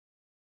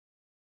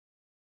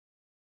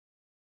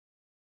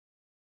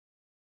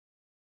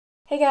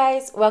Hey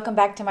guys, welcome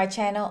back to my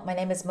channel. My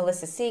name is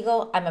Melissa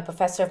Siegel. I'm a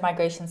professor of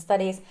migration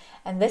studies,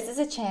 and this is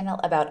a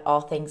channel about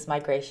all things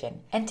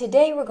migration. And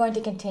today we're going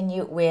to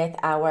continue with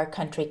our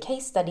country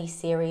case study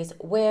series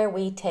where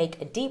we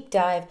take a deep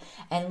dive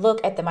and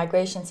look at the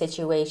migration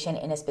situation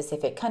in a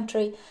specific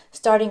country,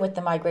 starting with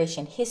the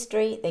migration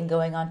history, then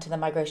going on to the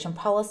migration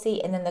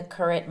policy, and then the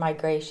current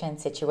migration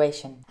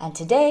situation. And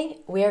today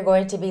we are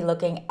going to be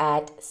looking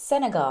at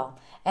Senegal.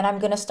 And I'm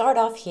going to start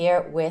off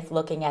here with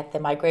looking at the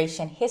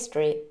migration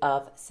history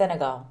of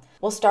Senegal.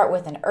 We'll start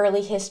with an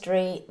early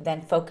history,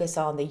 then focus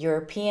on the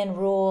European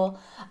rule,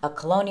 a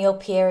colonial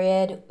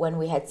period when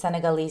we had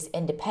Senegalese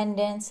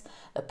independence,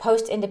 a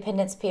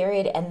post-independence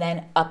period, and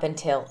then up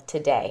until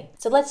today.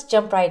 So let's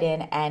jump right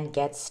in and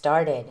get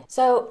started.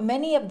 So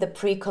many of the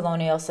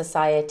pre-colonial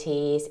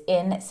societies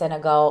in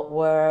Senegal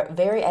were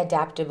very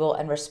adaptable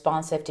and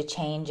responsive to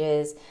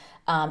changes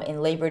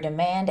in labor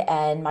demand,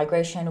 and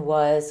migration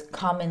was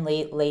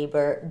commonly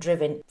labor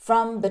driven.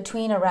 From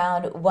between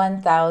around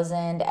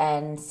 1000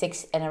 and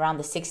around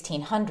the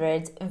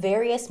 1600s,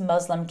 various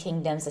Muslim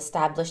kingdoms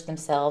established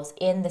themselves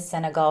in the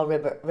Senegal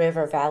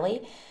River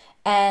Valley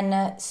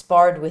and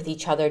sparred with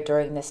each other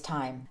during this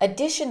time.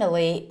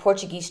 Additionally,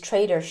 Portuguese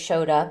traders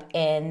showed up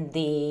in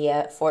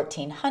the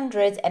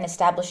 1400s and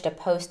established a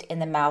post in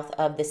the mouth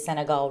of the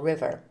Senegal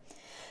River,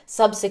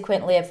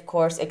 subsequently, of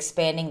course,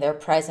 expanding their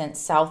presence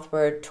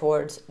southward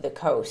towards the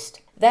coast.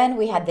 Then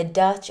we had the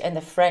Dutch and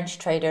the French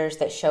traders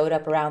that showed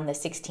up around the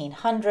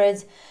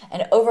 1600s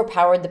and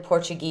overpowered the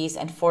Portuguese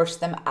and forced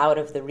them out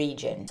of the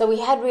region. So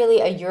we had really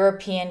a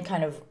European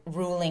kind of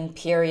ruling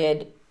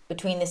period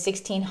between the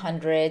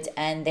 1600s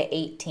and the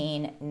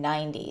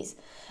 1890s.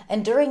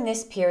 And during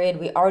this period,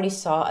 we already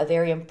saw a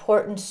very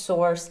important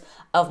source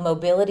of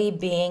mobility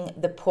being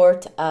the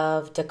port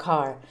of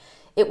Dakar.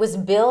 It was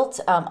built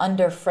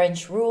under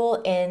French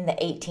rule in the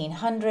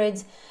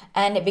 1800s,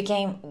 and it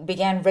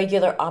began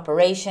regular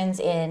operations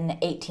in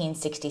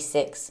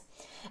 1866.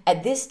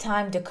 At this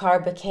time, Dakar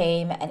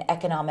became an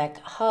economic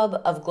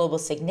hub of global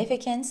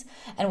significance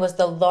and was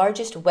the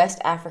largest West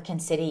African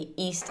city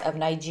east of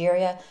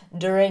Nigeria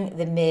during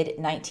the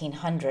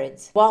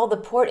mid-1900s. While the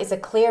port is a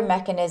clear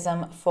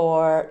mechanism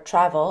for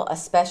travel,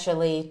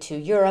 especially to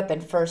Europe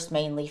and first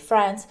mainly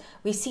France,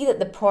 we see that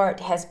the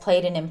port has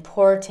played an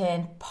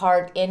important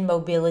part in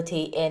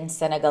mobility in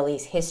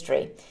Senegalese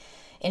history.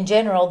 In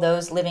general,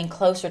 those living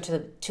closer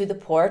to the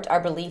port are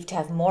believed to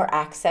have more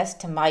access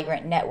to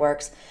migrant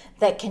networks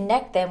that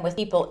connect them with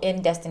people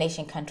in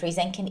destination countries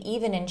and can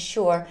even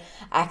ensure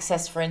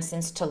access, for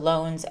instance, to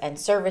loans and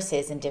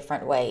services in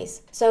different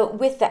ways. So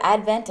with the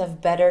advent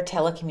of better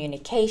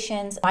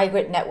telecommunications,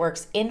 migrant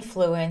networks'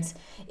 influence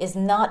is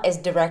not as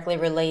directly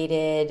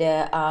related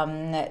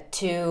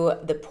to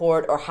the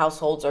port or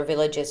households or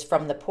villages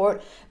from the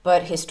port,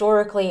 but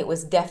historically it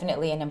was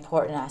definitely an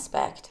important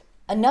aspect.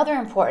 Another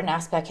important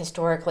aspect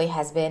historically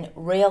has been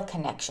rail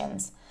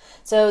connections.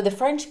 So the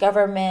French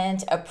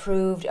government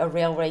approved a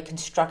railway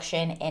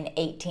construction in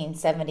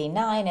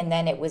 1879, and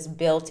then it was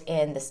built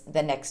in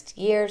the next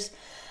years.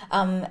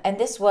 And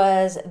this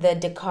was the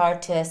Dakar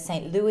to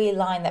St. Louis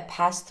line that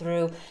passed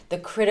through the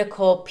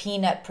critical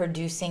peanut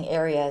producing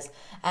areas,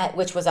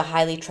 which was a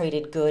highly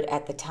traded good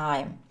at the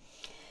time.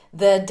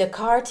 The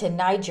Dakar to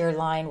Niger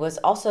line was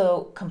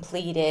also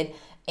completed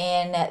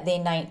in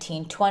the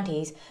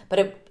 1920s,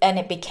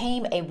 it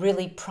became a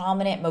really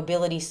prominent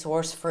mobility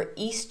source for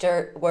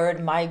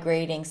eastward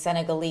migrating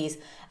Senegalese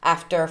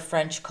after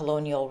French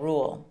colonial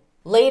rule.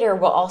 Later,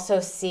 we'll also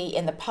see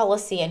in the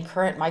policy and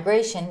current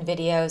migration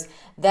videos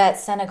that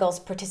Senegal's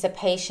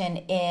participation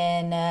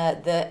in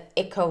the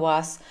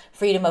ECOWAS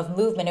Freedom of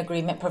Movement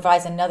Agreement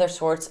provides another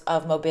source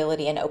of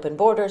mobility and open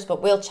borders,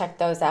 but we'll check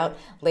those out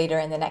later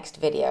in the next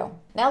video.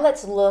 Now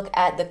let's look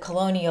at the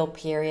colonial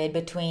period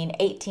between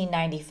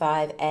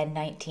 1895 and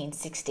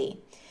 1960.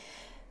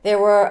 There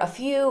were a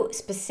few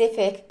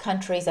specific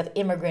countries of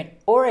immigrant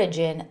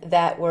origin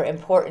that were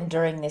important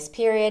during this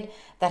period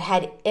that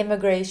had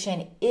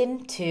immigration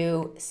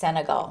into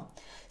Senegal.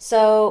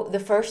 So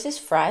the first is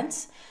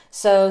France.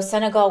 So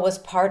Senegal was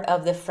part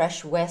of the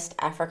Fresh West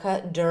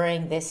Africa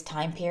during this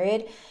time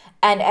period.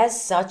 And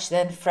as such,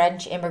 then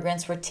French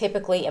immigrants were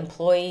typically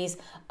employees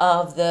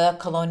of the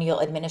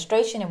colonial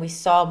administration, and we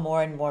saw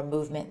more and more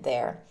movement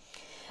there.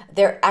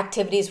 Their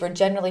activities were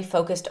generally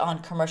focused on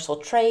commercial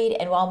trade,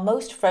 and while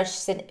most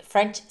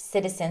French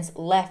citizens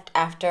left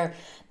after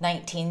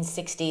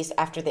 1960s,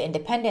 after the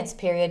independence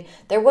period,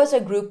 there was a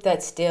group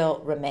that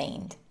still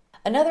remained.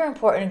 Another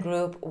important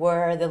group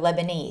were the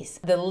Lebanese.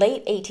 The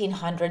late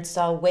 1800s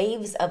saw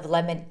waves of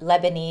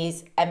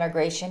Lebanese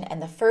emigration,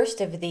 and the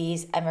first of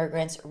these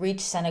immigrants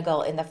reached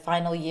Senegal in the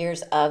final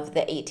years of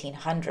the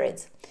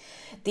 1800s.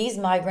 These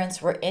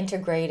migrants were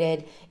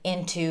integrated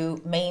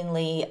into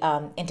mainly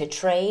into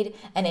trade,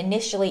 and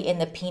initially in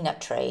the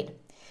peanut trade.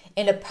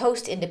 In a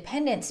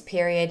post-independence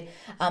period,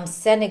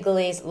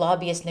 Senegalese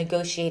lobbyists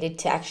negotiated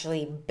to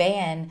actually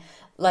ban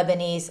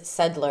Lebanese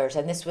settlers,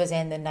 and this was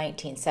in the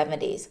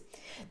 1970s.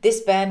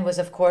 This ban was,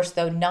 of course,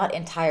 though not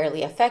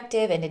entirely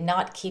effective and did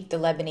not keep the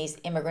Lebanese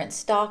immigrant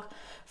stock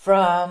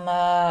from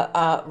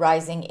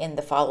rising in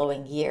the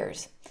following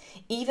years.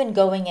 Even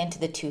going into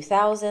the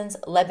 2000s,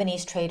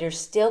 Lebanese traders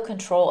still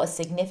control a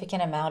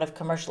significant amount of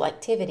commercial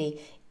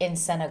activity in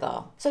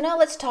Senegal. So now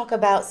let's talk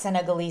about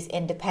Senegalese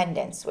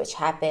independence, which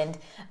happened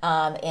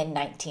in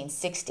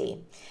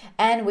 1960.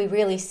 And we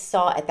really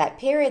saw at that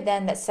period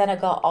then that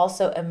Senegal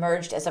also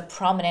emerged as a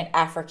prominent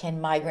African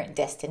migrant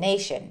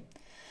destination.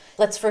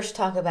 Let's first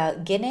talk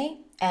about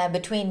Guinea.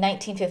 Between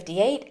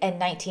 1958 and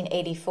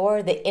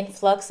 1984, the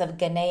influx of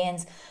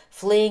Ghanaians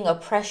fleeing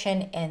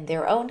oppression in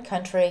their own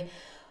country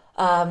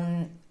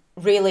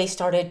really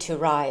started to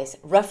rise.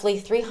 Roughly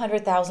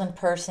 300,000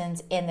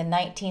 persons in the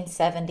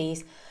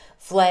 1970s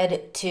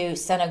fled to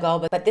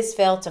Senegal, but this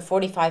fell to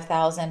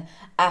 45,000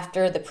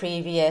 after the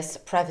previous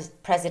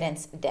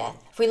president's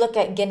death. If we look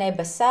at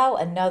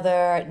Guinea-Bissau,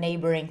 another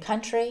neighboring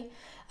country,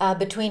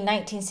 between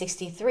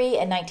 1963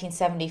 and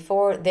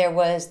 1974, there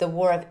was the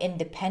War of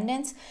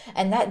Independence,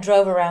 and that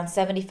drove around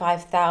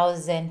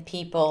 75,000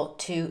 people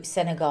to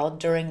Senegal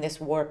during this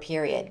war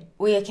period.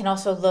 We can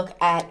also look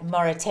at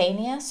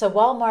Mauritania. So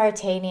while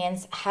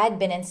Mauritanians had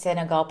been in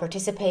Senegal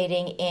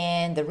participating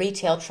in the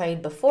retail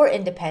trade before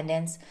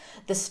independence,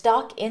 the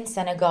stock in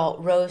Senegal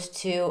rose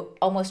to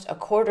almost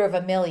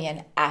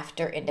 250,000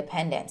 after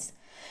independence.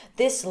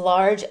 This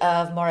large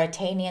of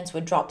Mauritanians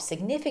would drop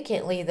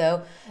significantly,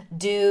 though,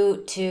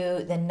 due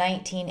to the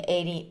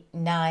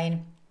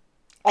 1989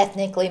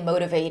 ethnically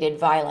motivated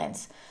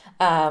violence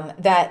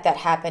that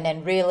happened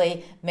and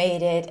really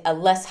made it a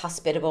less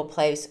hospitable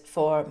place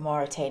for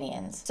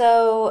Mauritanians.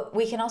 So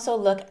we can also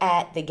look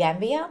at the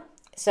Gambia.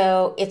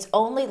 So its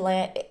only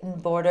land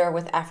border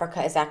with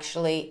Africa is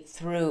actually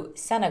through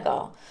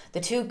Senegal. The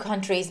two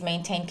countries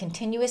maintain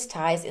continuous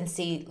ties and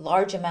see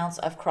large amounts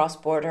of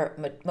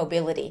cross-border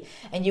mobility.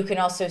 And you can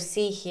also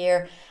see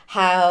here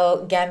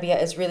how Gambia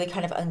is really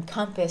kind of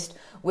encompassed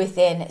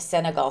within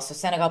Senegal. So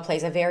Senegal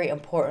plays a very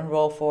important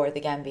role for the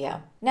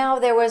Gambia. Now,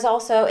 there was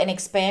also an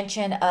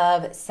expansion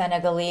of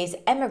Senegalese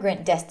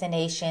immigrant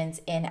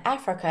destinations in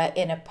Africa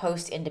in a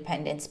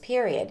post-independence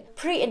period.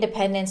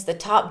 Pre-independence, the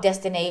top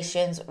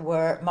destinations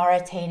were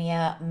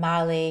Mauritania,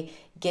 Mali,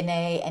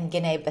 Guinea, and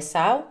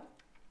Guinea-Bissau.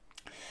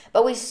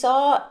 But we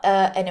saw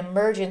an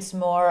emergence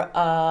more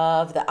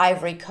of the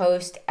Ivory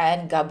Coast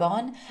and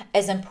Gabon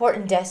as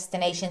important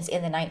destinations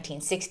in the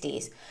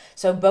 1960s.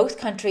 So both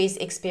countries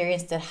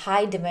experienced a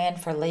high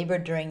demand for labor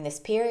during this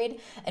period,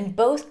 and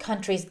both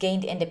countries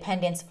gained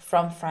independence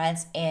from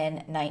France in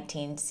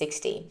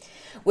 1960,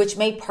 which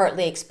may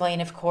partly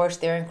explain, of course,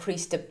 their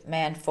increased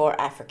demand for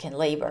African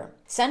labor.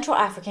 Central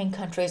African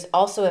countries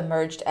also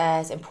emerged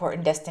as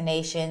important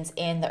destinations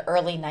in the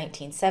early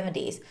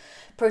 1970s,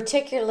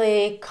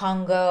 particularly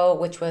Congo,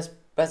 which was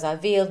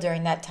Brazzaville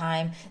during that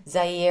time,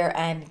 Zaire,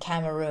 and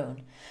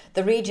Cameroon.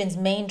 The region's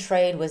main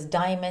trade was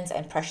diamonds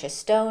and precious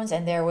stones,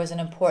 and there was an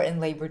important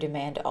labor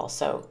demand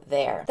also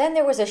there. Then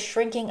there was a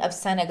shrinking of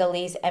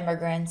Senegalese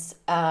immigrants,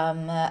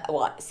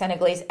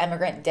 Senegalese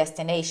immigrant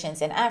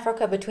destinations in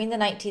Africa between the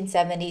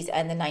 1970s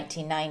and the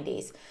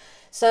 1990s.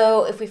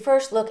 So if we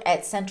first look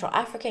at Central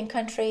African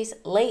countries,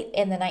 late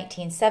in the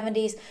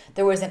 1970s,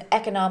 there was an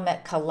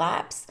economic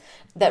collapse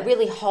that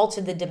really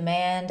halted the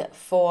demand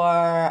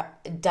for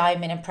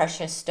diamond and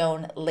precious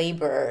stone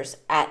laborers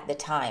at the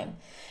time.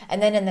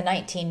 And then in the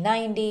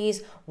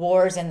 1990s,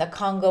 wars in the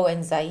Congo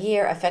and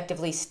Zaire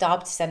effectively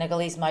stopped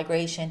Senegalese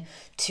migration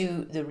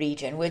to the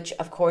region, which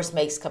of course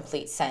makes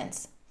complete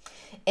sense.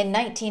 In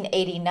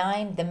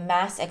 1989, the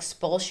mass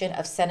expulsion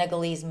of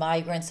Senegalese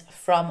migrants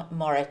from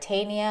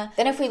Mauritania.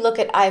 Then if we look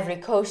at Ivory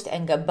Coast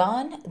and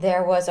Gabon,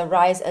 there was a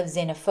rise of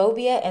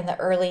xenophobia in the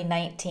early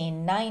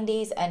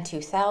 1990s and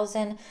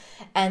 2000,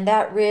 and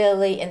that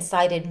really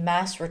incited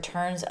mass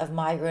returns of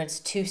migrants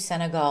to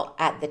Senegal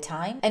at the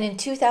time. And in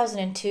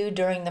 2002,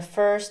 during the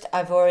first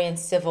Ivorian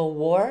Civil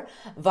War,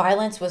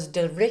 violence was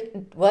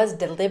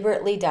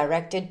deliberately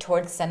directed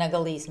towards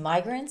Senegalese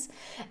migrants,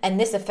 and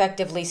this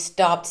effectively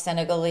stopped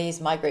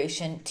Senegalese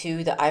migration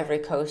to the Ivory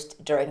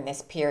Coast during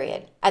this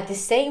period. At the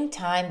same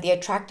time, the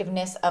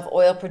attractiveness of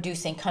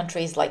oil-producing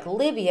countries like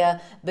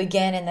Libya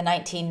began in the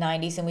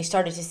 1990s, and we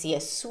started to see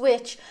a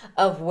switch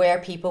of where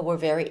people were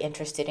very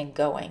interested in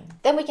going.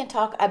 Then we can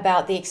talk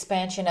about the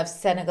expansion of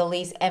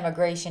Senegalese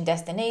immigration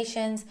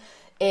destinations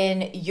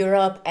in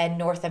Europe and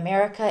North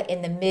America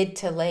in the mid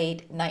to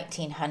late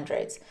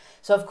 1900s.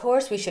 So of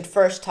course, we should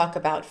first talk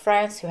about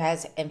France, who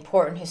has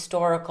important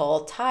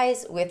historical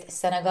ties with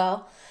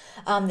Senegal.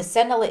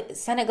 The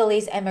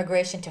Senegalese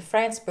emigration to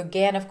France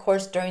began, of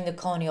course, during the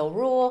colonial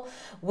rule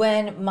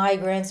when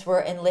migrants were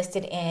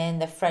enlisted in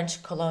the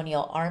French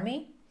colonial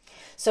army.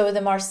 So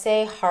the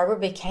Marseille harbor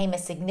became a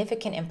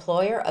significant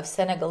employer of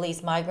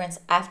Senegalese migrants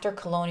after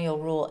colonial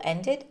rule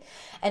ended,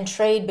 and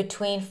trade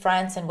between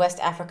France and West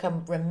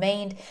Africa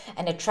remained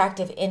an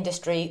attractive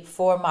industry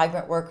for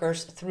migrant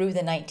workers through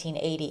the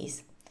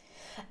 1980s.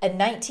 A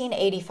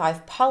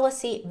 1985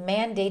 policy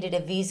mandated a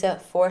visa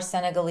for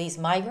Senegalese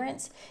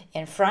migrants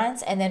in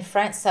France, and then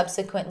France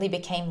subsequently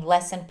became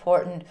less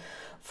important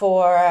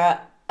France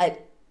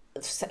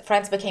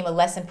became a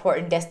less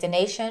important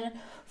destination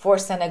for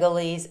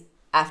Senegalese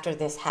after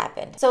this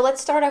happened. So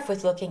let's start off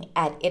with looking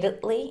at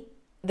Italy.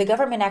 The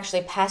government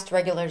actually passed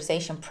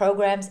regularization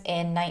programs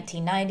in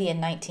 1990 and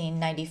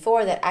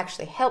 1994 that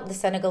actually helped the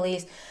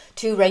Senegalese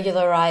to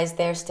regularize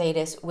their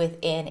status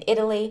within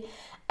Italy,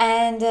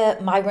 and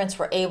migrants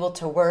were able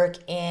to work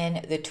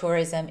in the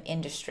tourism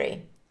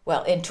industry.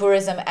 Well, in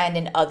tourism and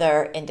in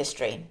other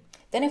industry.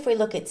 Then if we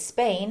look at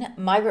Spain,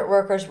 migrant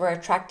workers were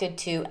attracted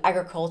to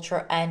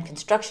agriculture and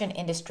construction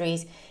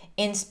industries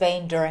in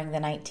Spain during the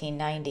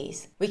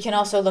 1990s. We can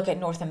also look at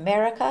North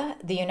America.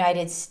 The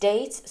United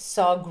States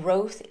saw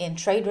growth in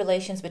trade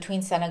relations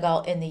between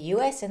Senegal and the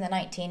US in the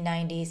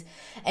 1990s,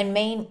 and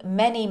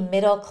many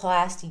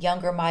middle-class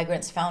younger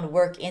migrants found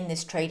work in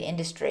this trade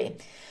industry.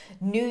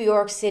 New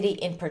York City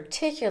in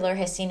particular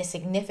has seen a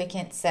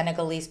significant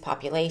Senegalese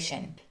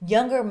population.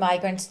 Younger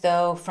migrants,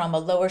 though, from a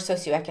lower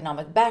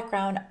socioeconomic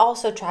background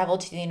also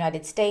traveled to the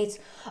United States,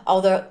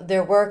 although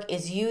their work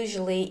is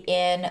usually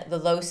in the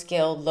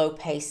low-skilled,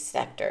 low-paced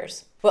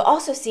sectors. We'll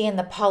also see in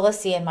the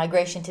Policy and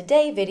Migration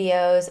Today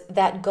videos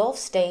that Gulf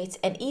states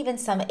and even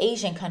some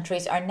Asian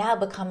countries are now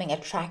becoming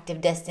attractive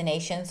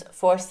destinations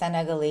for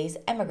Senegalese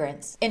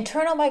immigrants.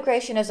 Internal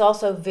migration is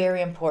also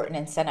very important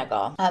in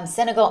Senegal.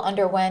 Senegal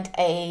underwent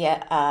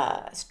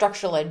a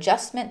structural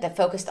adjustment that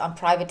focused on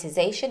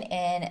privatization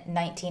in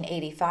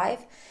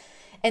 1985.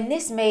 And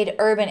this made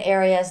urban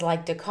areas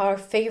like Dakar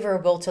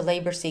favorable to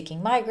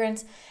labor-seeking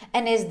migrants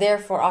and is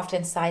therefore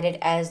often cited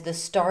as the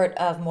start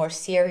of more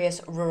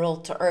serious rural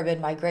to urban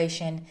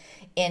migration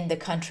in the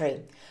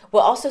country.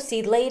 We'll also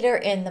see later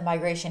in the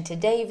Migration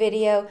Today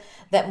video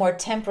that more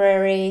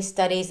temporary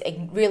studies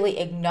really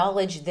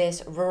acknowledge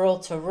this rural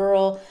to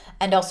rural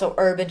and also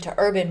urban to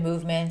urban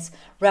movements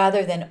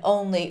rather than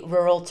only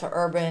rural to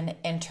urban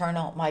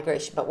internal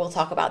migration. But we'll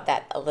talk about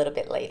that a little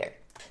bit later.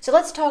 So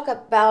let's talk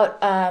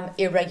about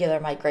irregular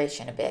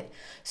migration a bit.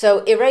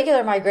 So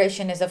irregular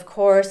migration is, of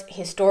course,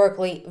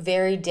 historically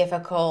very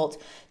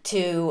difficult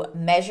to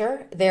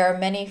measure. There are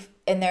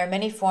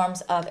many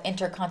forms of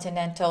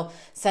intercontinental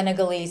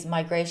Senegalese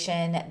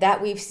migration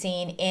that we've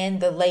seen in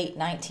the late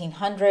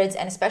 1900s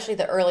and especially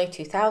the early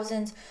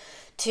 2000s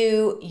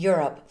to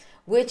Europe,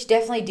 which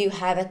definitely do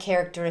have a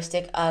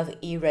characteristic of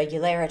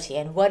irregularity.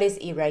 And what is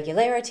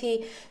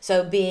irregularity?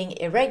 So being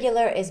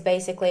irregular is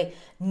basically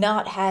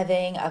not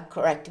having a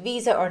correct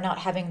visa or not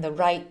having the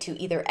right to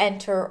either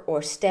enter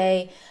or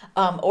stay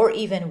or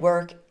even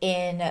work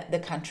in the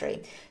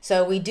country.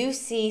 So we do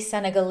see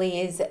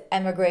Senegalese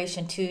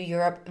emigration to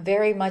Europe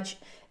very much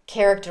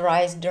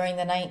characterized during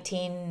the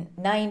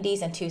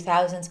 1990s and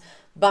 2000s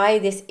by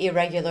this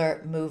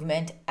irregular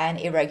movement and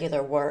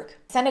irregular work.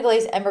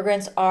 Senegalese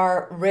immigrants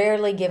are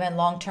rarely given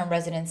long-term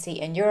residency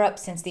in Europe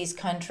since these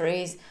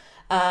countries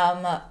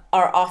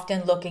are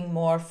often looking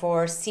more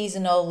for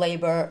seasonal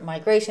labor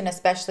migration,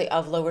 especially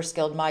of lower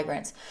skilled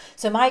migrants.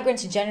 So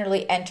migrants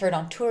generally entered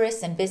on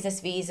tourist and business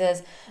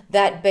visas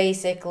that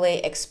basically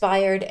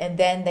expired, and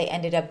then they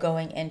ended up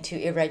going into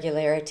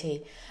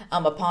irregularity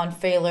upon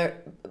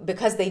failure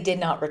because they did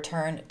not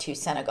return to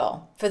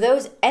Senegal. For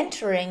those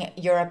entering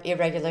Europe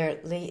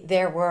irregularly,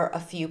 there were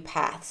a few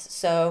paths.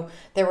 So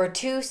there were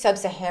two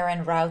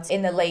sub-Saharan routes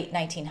in the late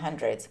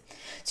 1900s.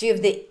 So you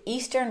have the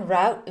eastern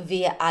route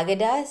via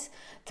Agadez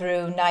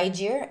through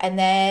Niger, and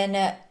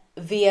then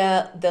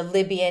via the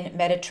Libyan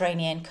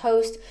Mediterranean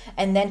coast,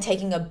 and then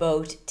taking a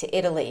boat to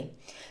Italy.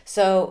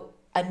 So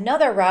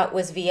another route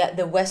was via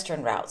the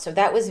western route. So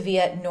that was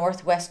via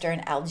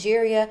northwestern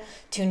Algeria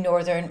to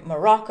northern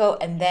Morocco,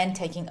 and then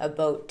taking a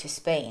boat to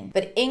Spain.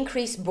 But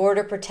increased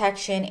border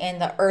protection in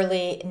the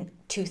early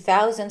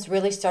 2000s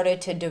really started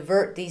to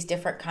divert these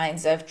different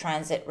kinds of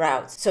transit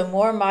routes. So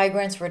more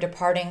migrants were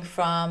departing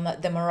from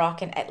the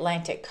Moroccan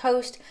Atlantic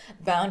coast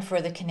bound for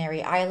the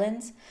Canary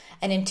Islands.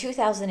 And in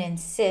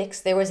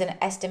 2006, there was it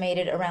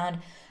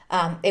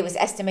was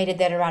estimated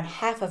that around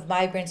half of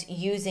migrants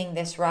using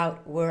this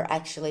route were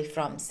actually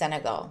from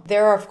Senegal.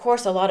 There are, of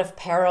course, a lot of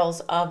perils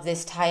of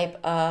this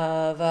type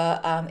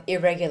of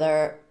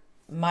irregular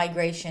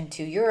migration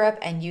to Europe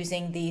and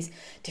using these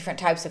different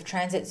types of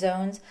transit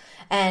zones.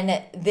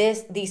 And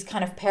these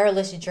kind of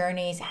perilous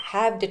journeys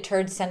have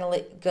deterred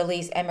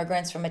Senegalese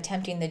immigrants from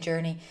attempting the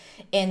journey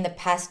in the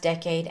past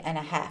decade and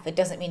a half. It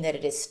doesn't mean that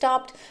it is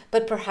stopped,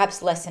 but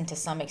perhaps lessened to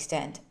some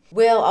extent.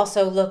 We'll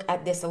also look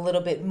at this a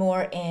little bit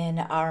more in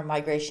our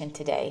Migration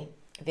Today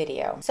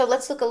video. So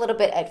let's look a little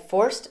bit at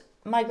forced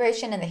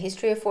migration and the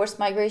history of forced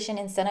migration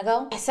in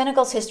Senegal.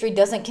 Senegal's history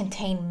doesn't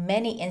contain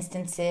many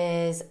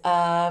instances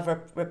of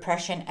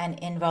repression and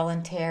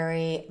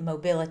involuntary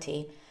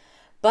mobility,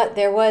 but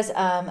there was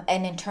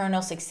an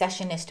internal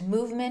successionist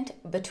movement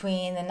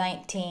between the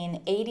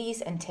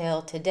 1980s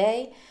until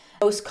today.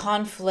 Most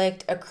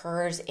conflict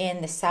occurs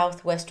in the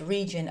southwest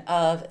region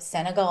of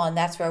Senegal, and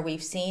that's where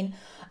we've seen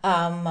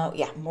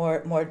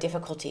more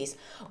difficulties.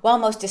 While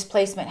most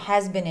displacement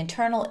has been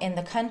internal in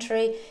the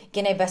country,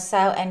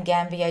 Guinea-Bissau and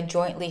Gambia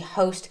jointly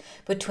host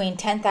between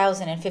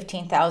 10,000 and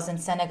 15,000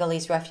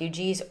 Senegalese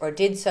refugees, or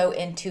did so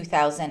in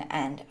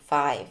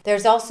 2005.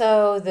 There's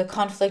also the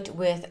conflict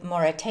with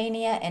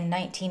Mauritania in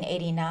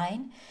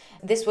 1989.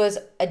 This was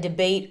a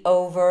debate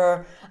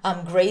over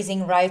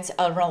grazing rights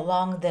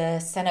along the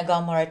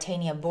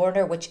Senegal-Mauritania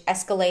border, which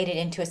escalated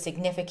into a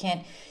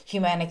significant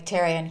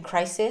humanitarian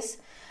crisis.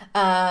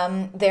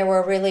 There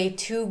were really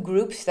two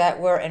groups that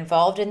were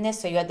involved in this.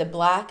 So you had the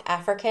Black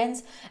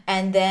Africans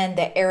and then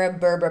the Arab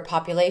Berber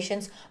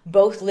populations,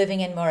 both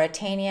living in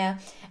Mauritania.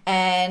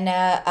 And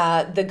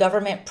the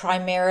government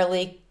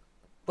primarily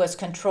was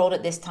controlled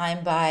at this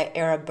time by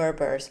Arab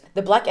Berbers.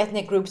 The Black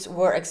ethnic groups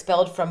were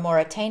expelled from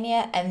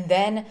Mauritania, and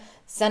then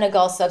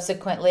Senegal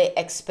subsequently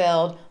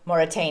expelled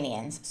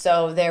Mauritanians.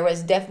 So there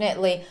was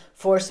definitely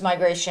forced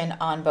migration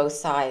on both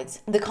sides.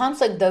 The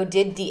conflict, though,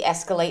 did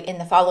de-escalate in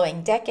the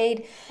following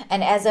decade,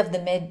 and as of the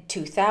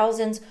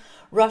mid-2000s,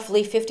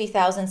 roughly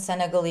 50,000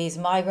 Senegalese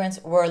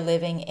migrants were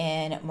living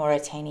in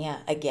Mauritania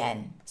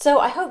again. So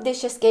I hope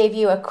this just gave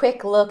you a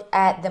quick look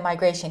at the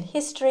migration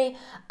history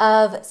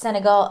of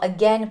Senegal.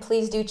 Again,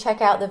 please do check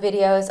out the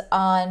videos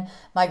on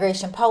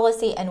migration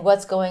policy and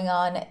what's going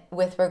on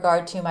with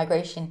regard to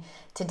migration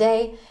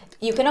today.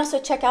 You can also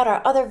check out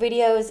our other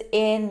videos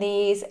in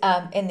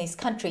these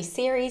country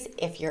series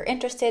if you're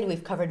interested.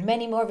 We've covered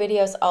many more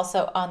videos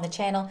also on the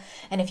channel.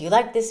 And if you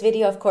like this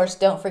video, of course,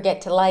 don't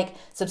forget to like,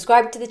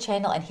 subscribe to the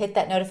channel, and hit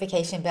that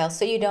notification bell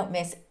so you don't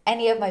miss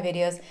any of my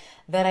videos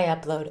that I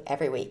upload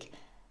every week.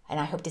 And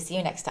I hope to see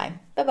you next time.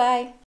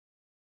 Bye-bye.